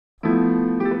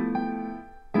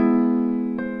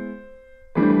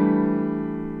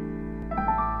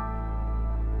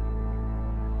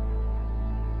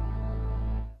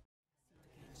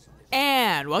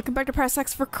Welcome back to Press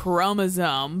X for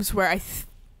Chromosomes, where I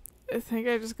think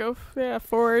I just go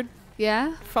forward.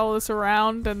 Yeah? Follow this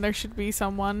around, and there should be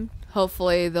someone.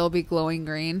 Hopefully they'll be glowing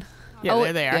green. Yeah, oh,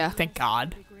 there they are. Yeah. Thank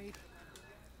God.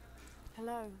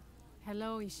 Hello.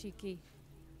 Hello, Ishiki.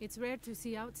 It's rare to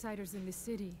see outsiders in the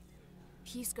city.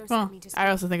 Peace goes Well, me to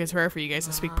I also think it's rare for you guys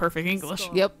to speak perfect English.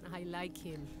 Yep. I like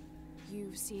him.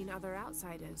 You've seen other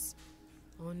outsiders?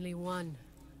 Only one.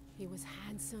 He was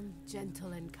handsome,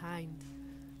 gentle, and kind.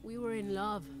 We were in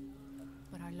love,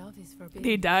 but our love is forbidden. Did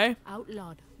he die?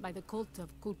 Outlawed by the cult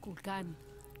of Kulkulkan.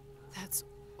 That's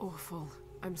awful.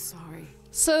 I'm sorry. He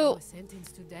So, was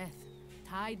sentenced to death,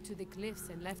 tied to the cliffs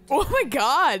and left to Oh my die.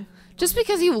 God! just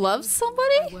because you love I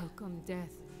somebody? welcomed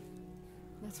death.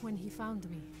 That's when he found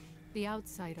me, the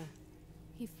outsider.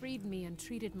 He freed me and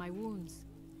treated my wounds.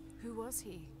 Who was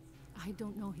he? I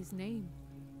don't know his name.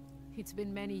 It's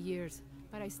been many years,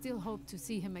 but I still hope to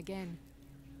see him again.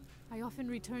 I often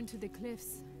return to the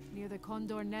cliffs near the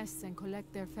condor nests and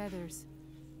collect their feathers.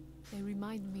 They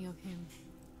remind me of him.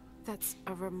 That's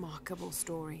a remarkable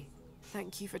story.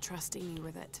 Thank you for trusting me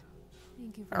with it.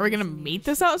 Thank you for Are we gonna listening, meet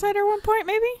this outsider at one point,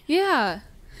 maybe? Yeah.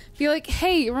 Be like,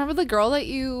 hey, remember the girl that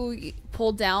you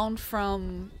pulled down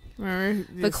from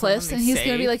the cliffs? And he's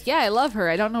going to be like, yeah, I love her.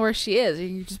 I don't know where she is. And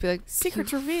you just be like,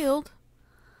 Secrets revealed.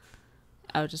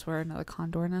 oh, just where another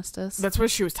condor nest is? That's what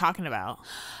she was talking about.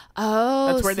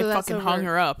 Oh, That's where so they fucking hung over.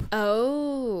 her up.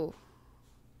 Oh.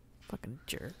 Fucking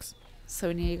jerks. So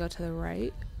we need to go to the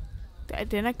right,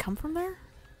 Didn't I come from there?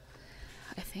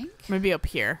 I think. Maybe up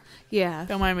here. Yeah,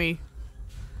 Don't mind me.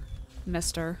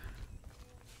 mister.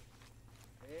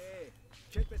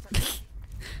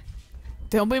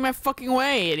 Don't be in my fucking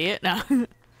way, idiot. No.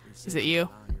 Is it you?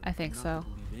 I think so.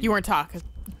 You weren't talkable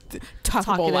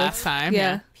Talkative. last time.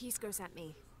 Yeah. Peace goes at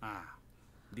me. Ah,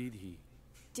 did he?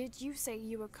 Did you say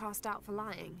you were cast out for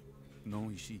lying? No,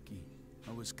 Ishiki.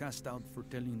 I was cast out for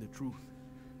telling the truth.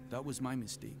 That was my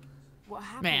mistake. What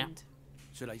happened? Man.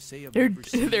 Should I say I've Their never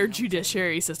seen their an outsider?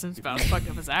 judiciary system's about as fucked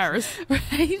up as ours. Right?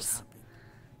 Happened.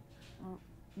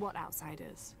 What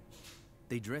outsiders?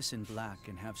 They dress in black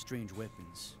and have strange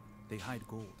weapons. They hide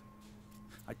gold.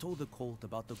 I told the cult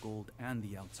about the gold and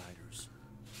the outsiders.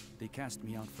 They cast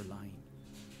me out for lying.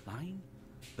 Lying?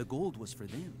 The gold was for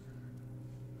them.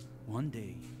 One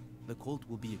day, the cult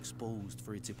will be exposed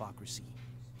for its hypocrisy.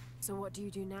 So what do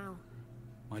you do now?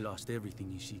 I lost everything,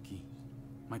 Ishiki.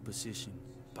 My position,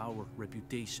 power,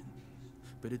 reputation.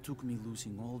 But it took me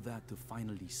losing all that to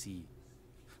finally see.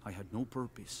 I had no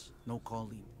purpose, no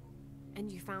calling.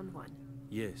 And you found one.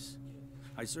 Yes,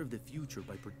 I serve the future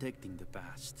by protecting the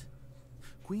past.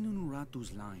 Queen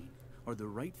Unuratu's line are the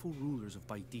rightful rulers of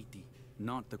Paititi,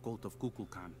 not the cult of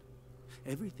Kukulkan.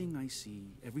 Everything I see,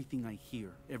 everything I hear,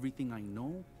 everything I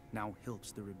know now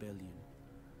helps the rebellion.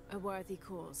 A worthy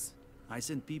cause. I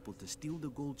send people to steal the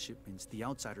gold shipments the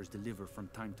outsiders deliver from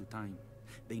time to time.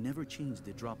 They never change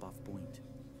the drop-off point.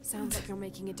 Sounds like you're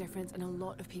making a difference in a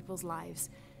lot of people's lives.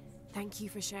 Thank you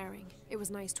for sharing. It was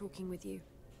nice talking with you.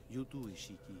 You too,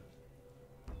 Ishiki.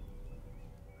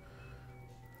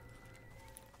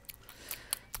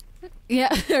 Yeah.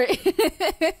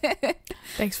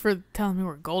 Thanks for telling me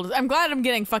where gold is. I'm glad I'm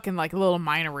getting fucking like little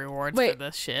minor rewards for Wait,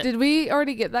 this shit. Did we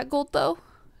already get that gold though?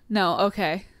 No.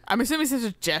 Okay. I'm assuming since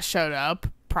it just showed up,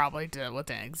 probably didn't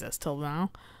exist till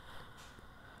now.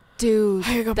 Dude, I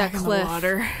gotta go that back cliff. in the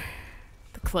water.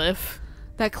 The cliff.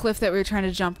 That cliff that we were trying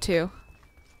to jump to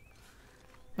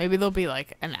Maybe there'll be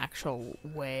like an actual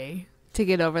way. to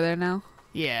get over there now.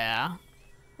 Yeah.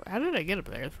 How did I get up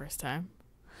there the first time?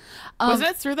 Was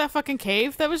that through that fucking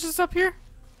cave that was just up here?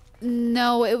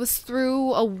 No, it was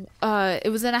through it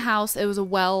was in a house. It was a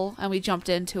well, and we jumped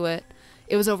into it.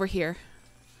 It was over here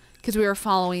because we were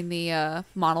following the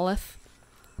monolith,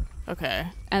 Okay.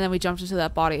 and then we jumped into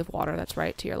that body of water that's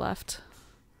right to your left.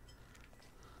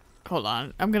 Hold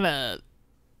on. I'm gonna...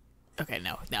 Okay,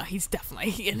 no, he's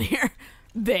definitely in here.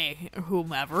 They,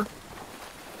 whomever.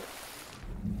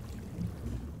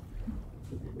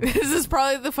 This is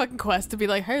probably the fucking quest to be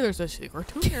like, hey, there's a secret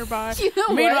tomb nearby. You know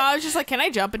Meanwhile, what? I was just like, can I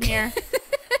jump in here?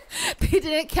 They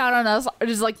didn't count on us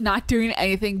just like not doing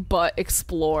anything but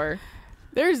explore.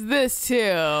 There's this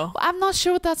too. I'm not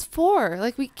sure what that's for.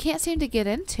 Like, we can't seem to get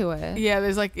into it. Yeah,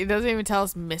 there's like, it doesn't even tell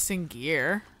us missing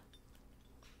gear.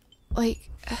 Like,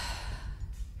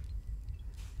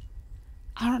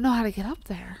 I don't know how to get up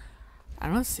there. I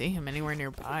don't see him anywhere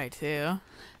nearby too.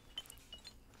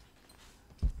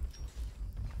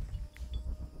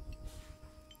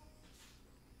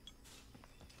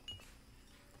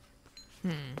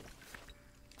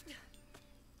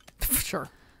 Sure.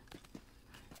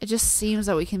 It just seems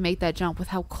that we can make that jump with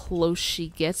how close she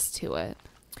gets to it.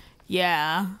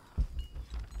 Yeah.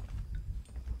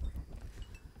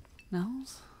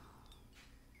 Nose?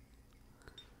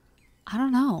 I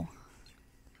don't know.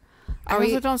 I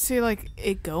also don't see like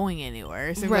it going anywhere.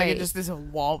 It seems like Right. it just is a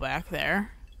wall back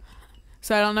there.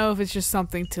 So I don't know if it's just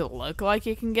something to look like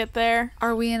you can get there.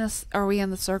 Are we in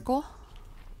the circle?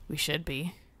 We should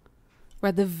be. We're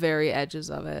at the very edges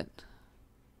of it.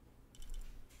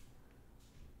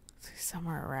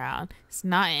 Somewhere around. It's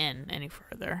not in any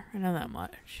further. I know that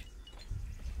much.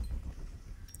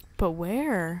 But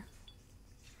where?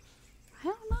 I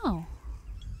don't know.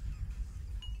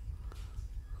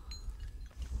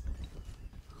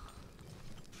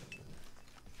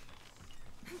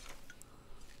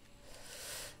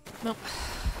 Nope.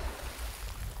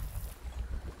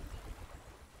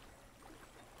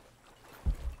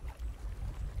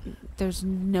 There's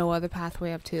no other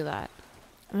pathway up to that.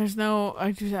 And there's no...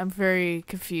 I'm very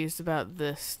confused about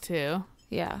this, too.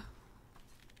 Yeah.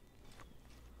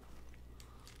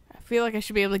 I feel like I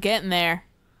should be able to get in there.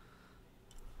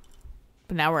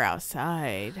 But now we're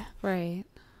outside. Right.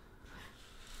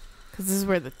 Because this is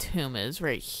where the tomb is,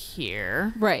 right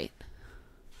here. Right.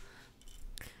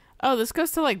 Oh, this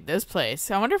goes to, like, this place.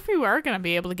 I wonder if we are going to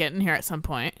be able to get in here at some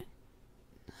point.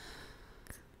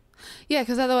 Yeah,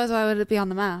 because otherwise why would it be on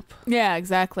the map? Yeah,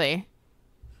 exactly.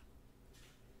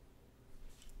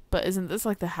 But isn't this,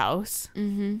 like, the house?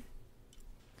 Mm-hmm.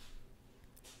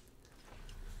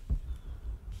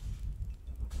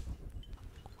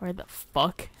 Where the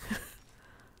fuck?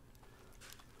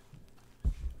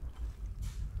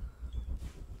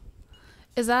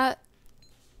 Is that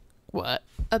What?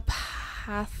 a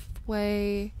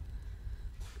pathway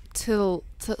to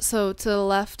the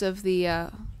left of the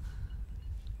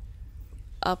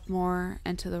up more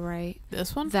and to the right?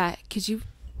 This one? That could you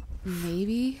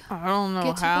maybe I don't know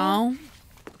get to how.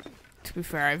 To be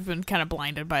fair, I've been kind of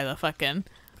blinded by the fucking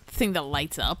thing that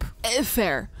lights up.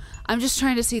 fair. I'm just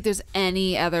trying to see if there's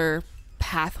any other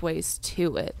pathways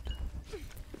to it.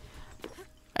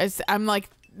 I'm like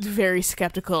very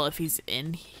skeptical if he's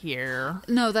in here.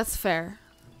 No, that's fair.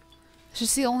 It's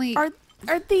just the only Are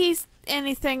these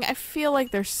anything? I feel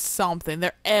like there's something.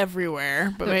 They're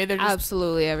everywhere, but maybe they're just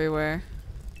absolutely everywhere.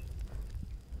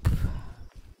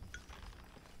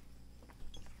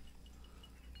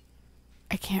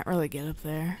 I can't really get up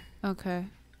there. Okay.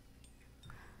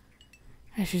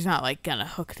 And she's not like gonna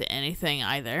hook to anything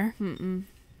either. Mm-mm.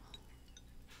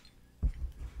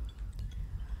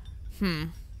 I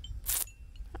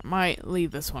might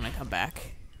leave this one and come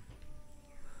back.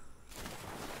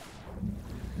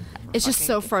 It's just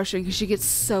so frustrating because she gets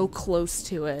so close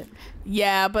to it.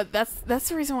 Yeah, but that's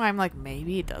the reason why I'm like,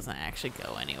 maybe it doesn't actually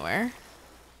go anywhere.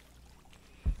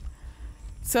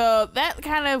 So that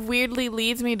kind of weirdly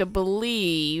leads me to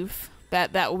believe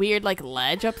that weird like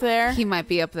ledge up there. He might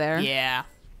be up there. Yeah.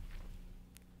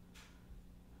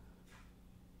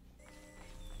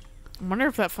 I wonder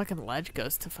if that fucking ledge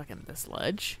goes to fucking this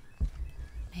ledge.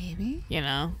 Maybe. You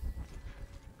know?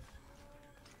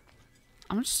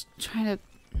 I'm just trying to...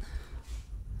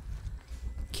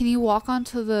 Can you walk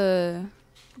onto the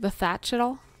thatch at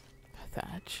all?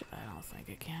 Thatch? I don't think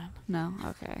it can. No?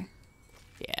 Okay.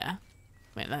 Yeah.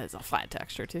 I mean, that is a flat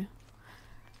texture, too.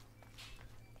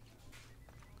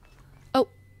 Oh.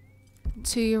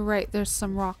 To your right, there's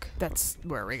some rock. That's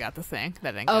where we got the thing.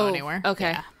 That didn't go anywhere.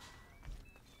 Okay. Yeah.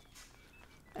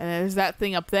 And there's that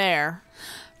thing up there.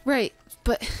 Right,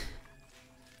 but...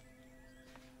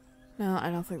 No, I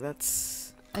don't think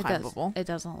that's climbable. It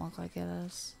doesn't look like it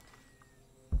is.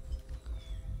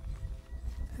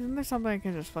 Isn't there something I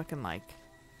can just fucking like...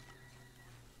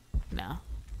 No.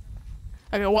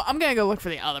 Okay, well, I'm gonna go look for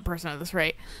the other person at this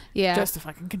rate. Yeah. Just to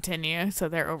fucking continue. So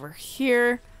they're over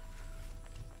here.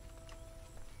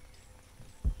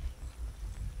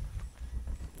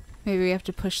 Maybe we have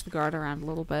to push the guard around a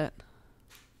little bit.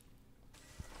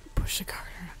 Push the cart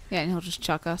around. Yeah, and he'll just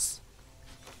chuck us.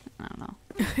 I don't know.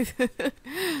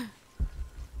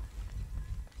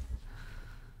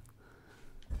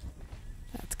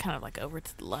 That's kind of like over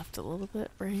to the left a little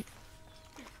bit, right?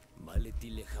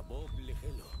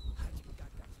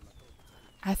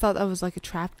 I thought that was like a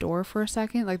trap door for a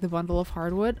second, like the bundle of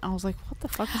hardwood. I was like, what the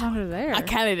fuck is under there? I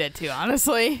kind of did too,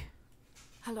 honestly.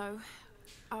 Hello.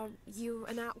 Are you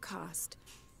an outcast?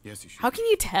 Yes, you should. How can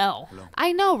you tell? Hello.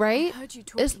 I know, right? I heard you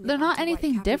talking They're not about a white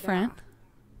anything capybara. different.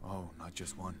 Oh, not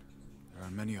just one. There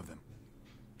are many of them.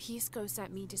 Pisco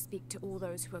sent me to speak to all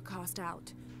those who are cast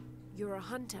out. You're a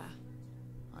hunter.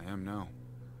 I am now.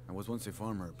 I was once a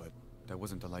farmer, but that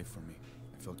wasn't the life for me.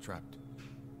 I felt trapped.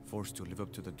 Forced to live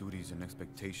up to the duties and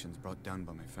expectations brought down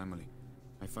by my family.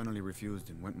 I finally refused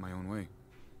and went my own way.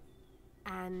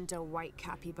 And a white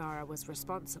capybara was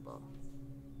responsible.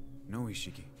 No,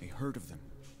 Ishiki. A herd of them.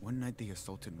 One night they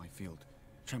assaulted my field,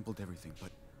 trampled everything,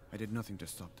 but I did nothing to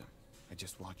stop them. I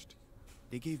just watched.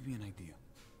 They gave me an idea.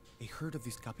 A herd of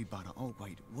these capybara, all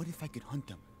white. What if I could hunt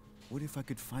them? What if I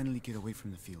could finally get away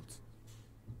from the fields?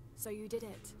 So you did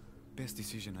it. Best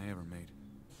decision I ever made.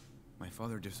 My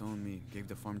father disowned me, gave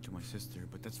the farm to my sister,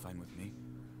 but that's fine with me.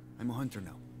 I'm a hunter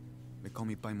now. They call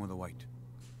me Paimo the White.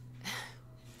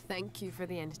 Thank you for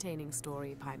the entertaining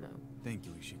story, Paimo. Thank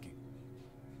you, Ishiki.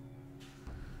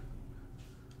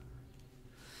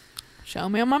 Show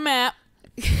me on my map.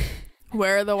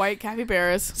 Where are the white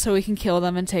capybaras? So we can kill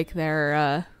them and take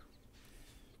their,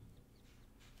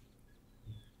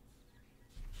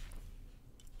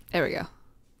 There we go.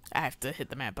 I have to hit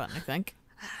the map button, I think.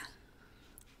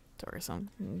 That's where some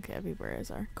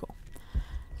capybaras are. Cool.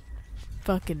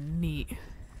 Fucking neat.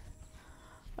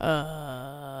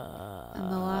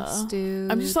 And the last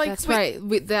dude. I'm just like, that's wait.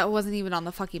 right. That wasn't even on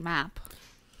the fucking map.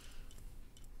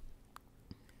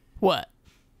 What?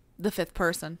 The fifth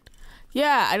person.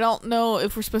 Yeah, I don't know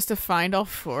if we're supposed to find all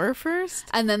four first.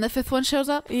 And then the fifth one shows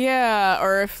up? Yeah,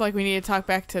 or if like we need to talk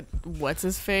back to what's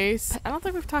his face. I don't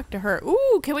think we've talked to her.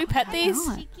 Ooh, can we pet these?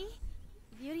 Shiki,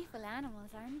 beautiful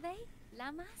animals, aren't they?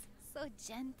 Llamas, so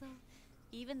gentle.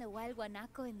 Even the wild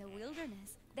guanaco in the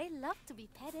wilderness, they love to be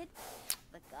petted.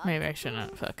 The gods Maybe I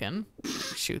shouldn't fucking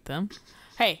shoot them.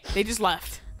 Hey, they just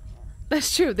left.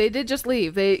 That's true. They did just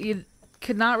leave. You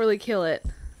could not really kill it.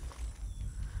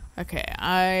 Okay,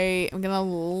 I am gonna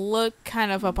look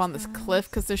kind of up on this cliff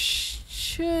because there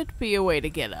should be a way to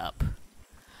get up.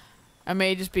 I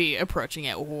may just be approaching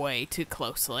it way too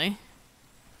closely.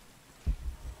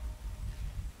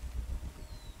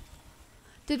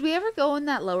 Did we ever go in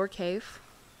that lower cave?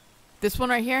 This one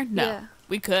right here? No. Yeah.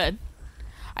 We could.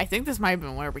 I think this might have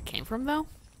been where we came from, though.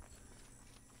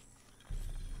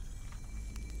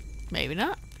 Maybe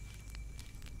not.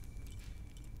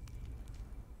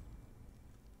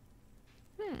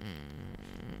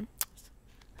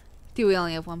 Do we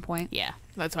only have 1 point? Yeah,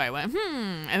 that's why I went,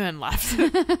 and then left.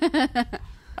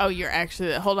 Oh, you're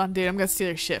actually... Hold on, dude. I'm gonna steal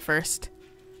your shit first.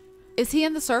 Is he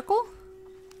in the circle?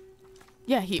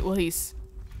 Yeah, he's...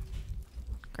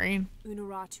 green.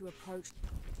 Unuratu approached.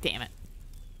 Damn it.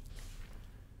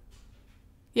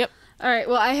 Yep. All right.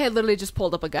 Well, I had literally just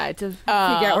pulled up a guide to figure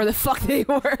out where the fuck they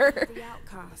were. The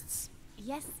outcasts.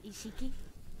 Yes, Ishiki.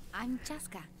 I'm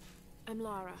Chaska. I'm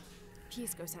Lara.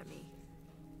 Pisco sent me.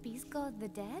 Pisco the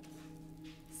dead?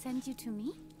 Sent you to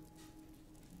me?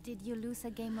 Did you lose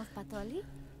a game of Patoli?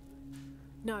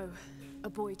 No. A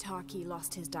boy Taki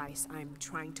lost his dice. I'm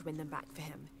trying to win them back for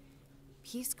him.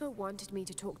 Pisco wanted me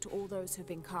to talk to all those who've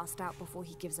been cast out before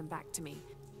he gives them back to me.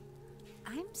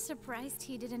 I'm surprised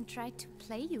he didn't try to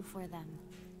play you for them.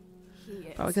 He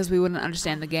is. Probably because we wouldn't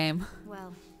understand the game.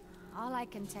 Well, all I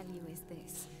can tell you is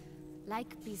this.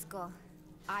 Like Pisco,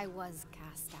 I was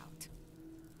cast out.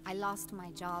 I lost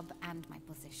my job and my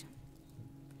position.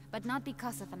 But not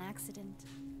because of an accident.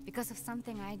 Because of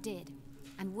something I did,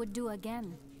 and would do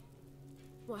again.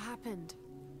 What happened?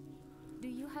 Do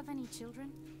you have any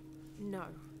children? No.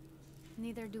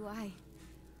 Neither do I.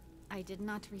 I did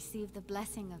not receive the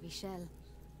blessing of Ishel.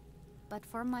 But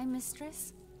for my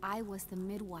mistress, I was the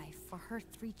midwife for her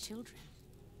 3 children.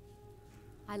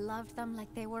 I loved them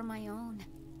like they were my own,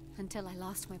 until I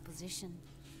lost my position.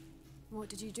 What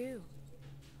did you do?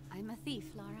 I'm a thief,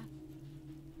 Lara.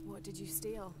 What did you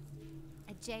steal?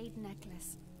 A jade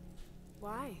necklace.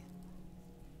 Why?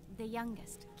 The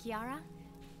youngest, Kiara,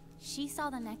 she saw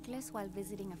the necklace while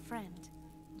visiting a friend.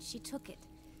 She took it.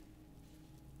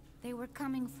 They were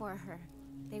coming for her.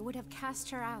 They would have cast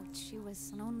her out. She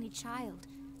was an only child.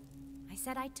 I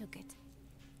said I took it.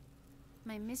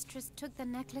 My mistress took the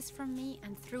necklace from me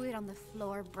and threw it on the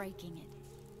floor, breaking it.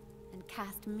 And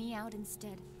cast me out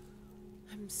instead.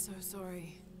 I'm so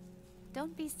sorry.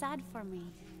 Don't be sad for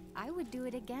me. I would do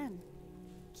it again.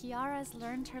 Kiara's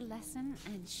learned her lesson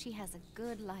and she has a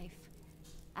good life.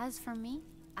 As for me,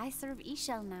 I serve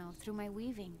Ishel now through my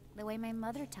weaving, the way my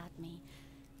mother taught me.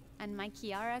 And my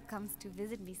Kiara comes to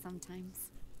visit me sometimes.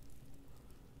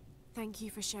 Thank you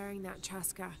for sharing that,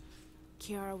 Chaska.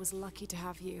 Kiara was lucky to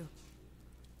have you.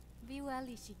 Be well,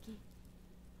 Ishiki.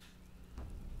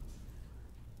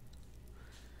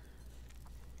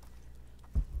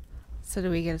 So do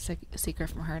we get a secret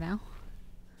from her now?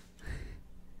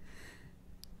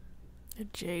 A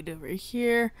jade over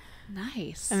here.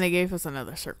 Nice. And they gave us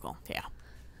another circle. Yeah.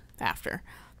 After.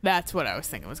 That's what I was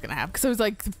thinking was going to happen. Because I was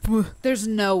like... There's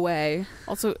no way.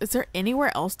 Also, is there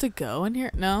anywhere else to go in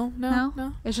here? No.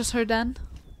 It's just her den?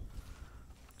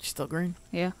 She's still green.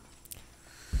 Yeah.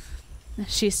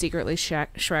 She's secretly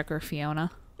Shrek or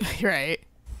Fiona. Right.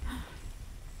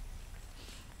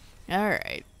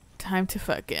 Alright. Time to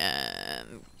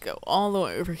fucking go all the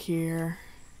way over here.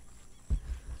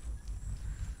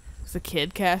 Was the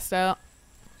kid cast out?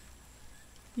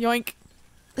 Yoink.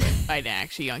 I didn't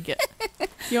actually yoink it.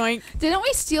 Yoink. Didn't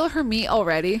we steal her meat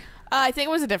already? I think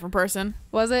it was a different person.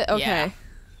 Was it? Okay. Yeah.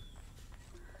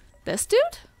 This dude?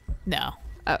 No.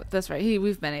 Oh, that's right.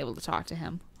 We've been able to talk to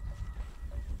him.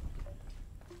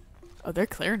 Oh, they're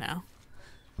clear now.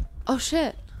 Oh,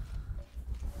 shit.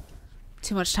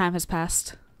 Too much time has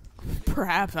passed.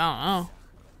 Perhaps. I don't know.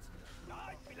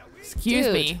 Excuse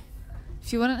Dude. me.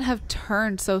 If you wouldn't have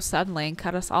turned so suddenly and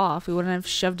cut us off, we wouldn't have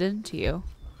shoved into you.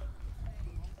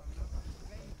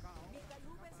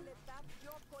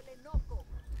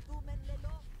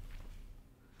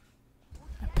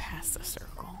 I passed the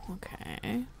circle.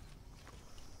 Okay.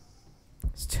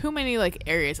 There's too many, like,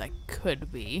 areas I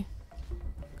could be.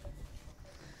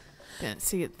 Didn't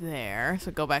see it there.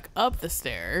 So go back up the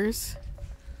stairs.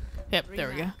 Yep, there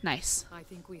we go. Nice. I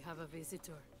think we have a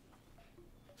visitor.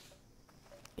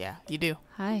 Yeah, you do.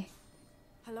 Hi,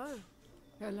 Hello.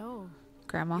 Hello.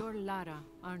 Grandma. You're Lara,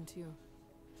 aren't you?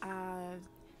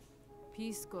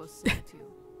 Pisco sent you.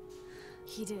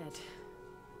 He did.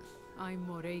 I'm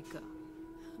Moreika.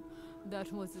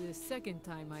 That was the second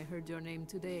time I heard your name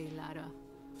today, Lara.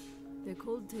 The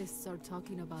cultists are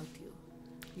talking about you.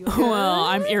 You're Well,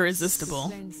 I'm irresistible.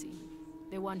 Cleansing,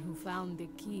 the one who found the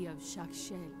key of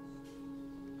Shakshel.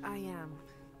 I am.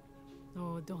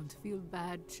 Oh, don't feel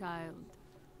bad, child.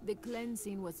 The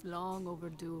cleansing was long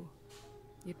overdue.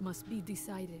 It must be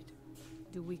decided.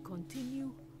 Do we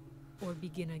continue or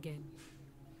begin again?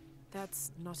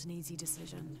 That's not an easy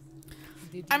decision.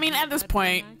 Did I you mean, know at this that,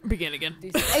 point, Renak? begin again.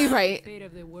 This Right. fate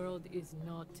of the world is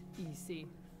not easy.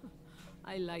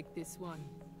 I like this one.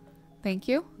 Thank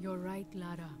you. You're right,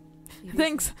 Lara. It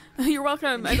Thanks. isn't. You're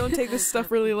welcome. I don't take this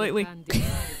stuff really lightly. Can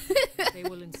decide. They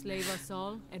will enslave us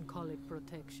all and call it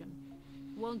protection.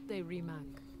 Won't they, Rimac?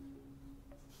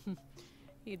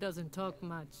 He doesn't talk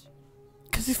much.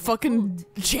 Because he's fucking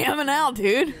jamming out,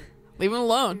 dude. Leave him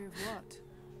alone. Fear of what?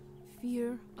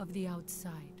 Fear of the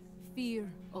outside.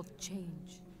 Fear of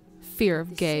change. Fear of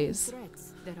The gays. same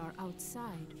threats that are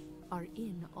outside are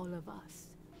in all of us.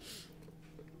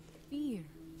 Fear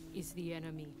is the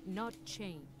enemy, not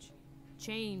change.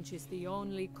 Change is the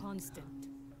only constant.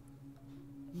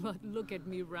 But look at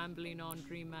me rambling on,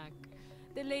 Rimac.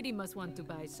 The lady must want to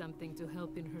buy something to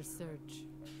help in her search.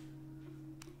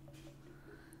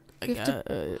 You have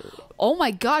Oh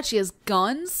my god, she has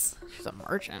guns? She's a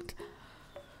merchant.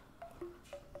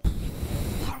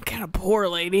 I'm kind of poor,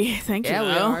 lady. Thank you, Yeah, we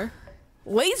though. are.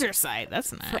 Laser sight.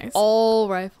 That's nice. All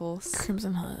rifles.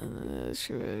 Crimson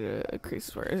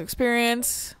increases player's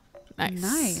experience. Nice.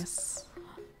 Nice.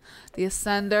 The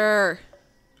Ascender.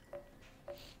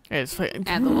 It's fucking.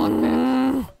 And the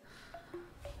lockpick.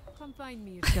 Come find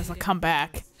me. Guess I'll come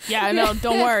back. Yeah, no,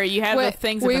 don't worry. You have the Wait,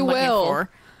 things I've we been looking will. for.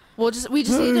 We just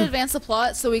need to advance the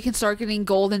plot so we can start getting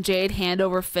gold and jade hand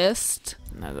over fist.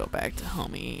 Now go back to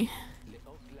homie.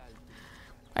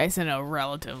 I used to know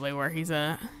relatively where he's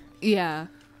at. Yeah.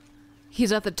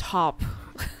 He's at the top.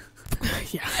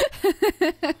 Yeah.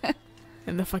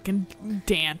 In the fucking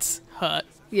dance hut.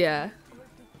 Yeah.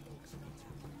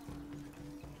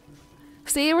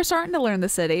 See, we're starting to learn the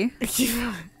city.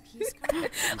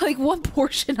 Like one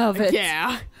portion of it.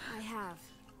 Yeah. I have.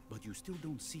 But you still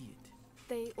don't see it.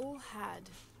 They all had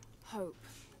hope.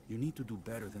 You need to do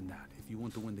better than that if you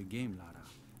want to win the game, Lara.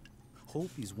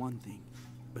 Hope is one thing,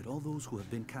 but all those who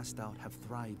have been cast out have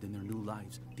thrived in their new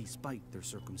lives despite their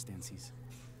circumstances.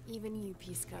 Even you,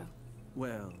 Pisco.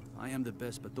 Well, I am the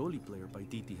best Batoli player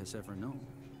Paititi has ever known.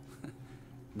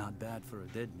 Not bad for a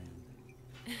dead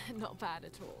man. Not bad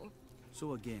at all.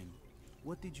 So again,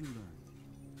 what did you learn?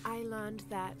 I learned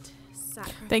that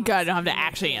sacrifice. Thank God I don't have to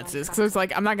actually answer this, because it's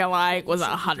like, I'm not gonna lie, I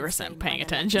wasn't 100% paying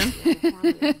attention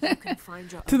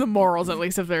to the morals, at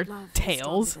least, of their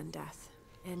tales. Than death,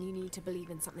 and you need to believe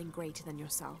in something greater than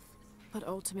yourself. But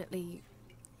ultimately,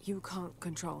 you can't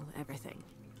control everything.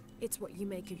 It's what you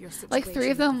make of your situation. Like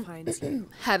 3 of that them defines you.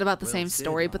 had about the Well same said,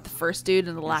 story, but the first dude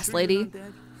and the last lady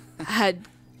had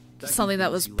something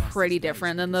that was pretty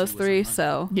different than those 3,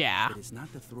 so Yeah. But it's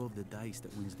not the throw of the dice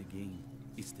that wins the game.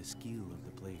 It's the skill of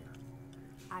the player.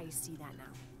 I see that now.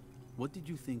 What did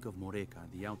you think of Moreka,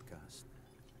 the outcast?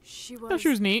 She I thought she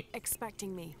was neat.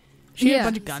 expecting me. She had Yeah. a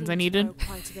bunch of She guns seemed I to needed. know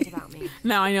quite a bit about me.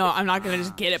 Now I know I'm not gonna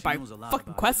just get it by She knows a lot fucking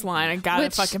about quest line. I gotta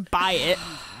Which- fucking buy it.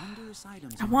 Wondrous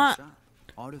items I in want her shop.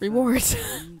 Artifacts rewards.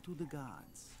 belonging to the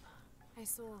gods. I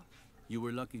saw. You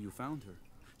were lucky you found her.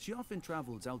 She often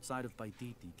travels outside of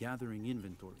Paititi, gathering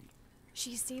inventory.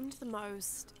 She seemed the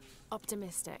most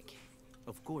optimistic.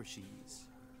 Of course she is.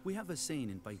 We have a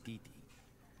saying in Paititi.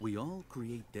 We all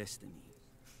create destiny.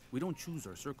 We don't choose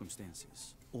our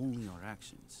circumstances, only our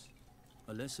actions.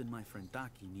 A lesson my friend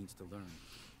Taki needs to learn.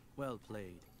 Well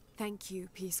played. Thank you,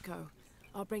 Pisco.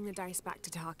 I'll bring the dice back to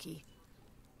Taki.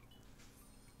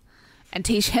 And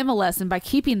teach him a lesson by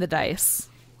keeping the dice.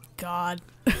 God.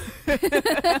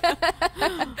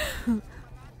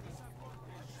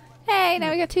 Hey,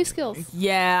 now we got 2 skills.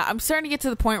 Yeah, I'm starting to get to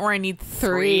the point where I need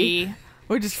 3.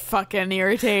 Which is fucking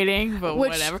irritating, but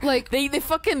whatever. Like, they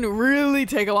fucking really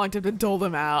take a long time to dole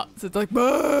them out. So it's like,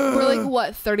 we're like,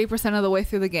 what, 30% of the way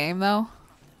through the game, though?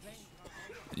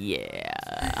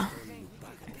 Yeah.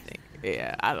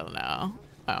 Yeah, I don't know.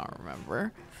 I don't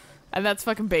remember. And that's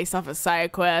fucking based off of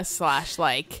side quest /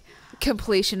 like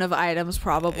completion of items,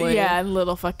 probably. Yeah,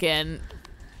 little fucking.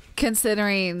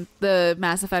 Considering the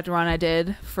Mass Effect run I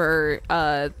did for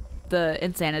the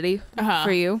Insanity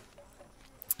for you,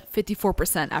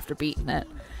 54% after beating it,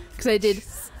 because I did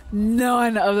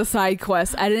none of the side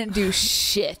quests. I didn't do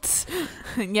shit.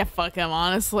 Yeah, fuck him,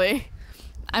 honestly.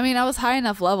 I mean, I was high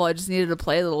enough level. I just needed to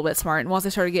play a little bit smart. And once I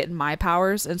started getting my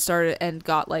powers and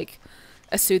got like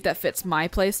a suit that fits my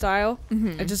play style,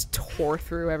 I just tore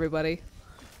through everybody.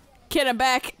 Kid, I'm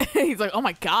back. He's like, oh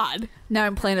my god. Now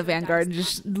I'm playing a Vanguard and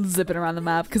just zipping around the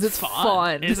map because it's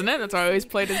fun, isn't it? That's why I always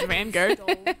played as Vanguard.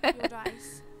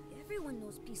 Everyone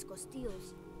knows Pisco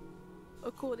steals.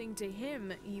 According to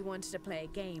him, you wanted to play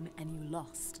a game and you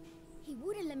lost. He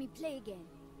wouldn't let me play again.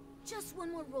 Just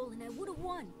one more roll and I would have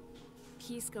won.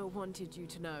 Pisco wanted you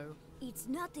to know. It's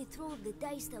not the throw of the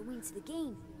dice that wins the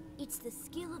game. It's the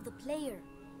skill of the player.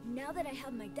 Now that I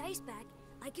have my dice back,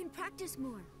 I can practice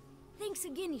more. Thanks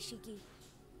again, Ishiki.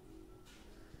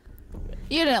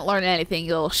 You didn't learn anything,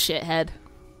 you little shithead.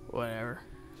 Whatever.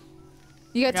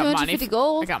 You got 250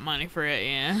 gold? I got money for it,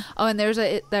 yeah. Oh, and there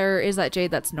is that jade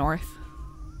that's north.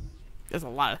 There's a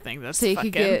lot of things that's so you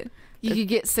fucking... you could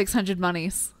get 600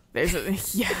 monies. There's a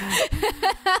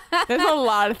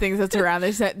lot of things that's around.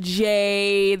 There's that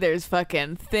jade, there's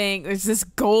fucking thing, there's this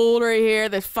gold right here,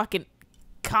 there's fucking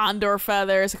condor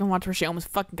feathers. I can watch where she almost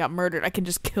fucking got murdered. I can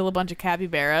just kill a bunch of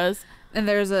capybaras. And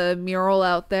there's a mural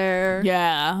out there.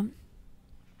 Yeah.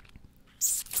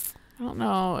 I don't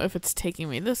know if it's taking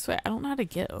me this way. I don't know how to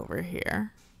get over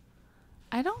here.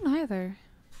 I don't either.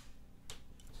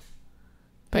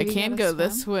 But Maybe I can go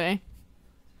this way.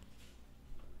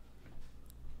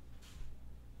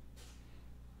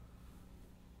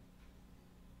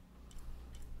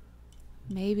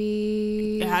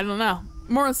 Maybe. Yeah, I don't know.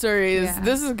 Moral story is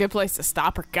this is a good place to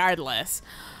stop regardless.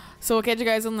 So we'll catch you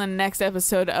guys on the next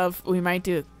episode of, we might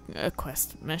do a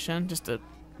quest mission just to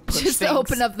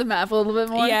open up the map a little bit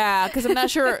more. Yeah, because I'm not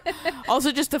sure.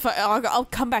 Also, just to I'll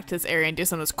come back to this area and do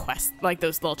some of those quests, like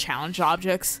those little challenge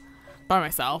objects by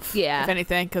myself. Yeah. If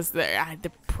anything, because they're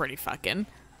pretty fucking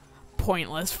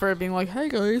pointless for being like, hey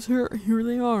guys, here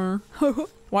they are.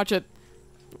 Watch a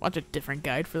different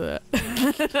guide for that.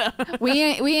 we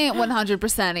ain't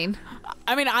 100%ing.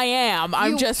 I mean, I am.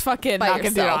 I'm just fucking not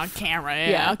gonna do it on camera,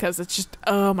 yeah, because it's just,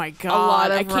 oh my god, a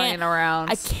lot of running around.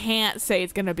 I can't say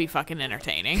it's gonna be fucking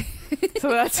entertaining, so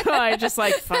that's why I just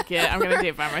like, fuck it, I'm gonna do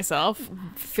it by myself.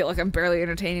 I feel like I'm barely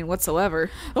entertaining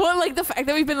whatsoever. Well, like the fact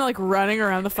that we've been like running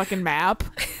around the fucking map,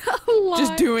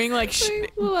 just doing like the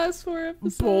last 4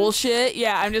 episodes. Bullshit.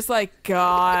 Yeah, I'm just like,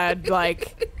 god,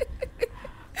 like.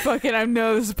 Fucking, I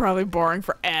know this is probably boring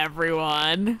for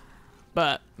everyone.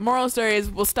 But moral story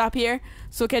is we'll stop here.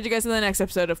 So we'll catch you guys in the next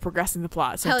episode of Progressing the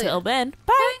Plot. So until then,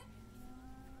 bye!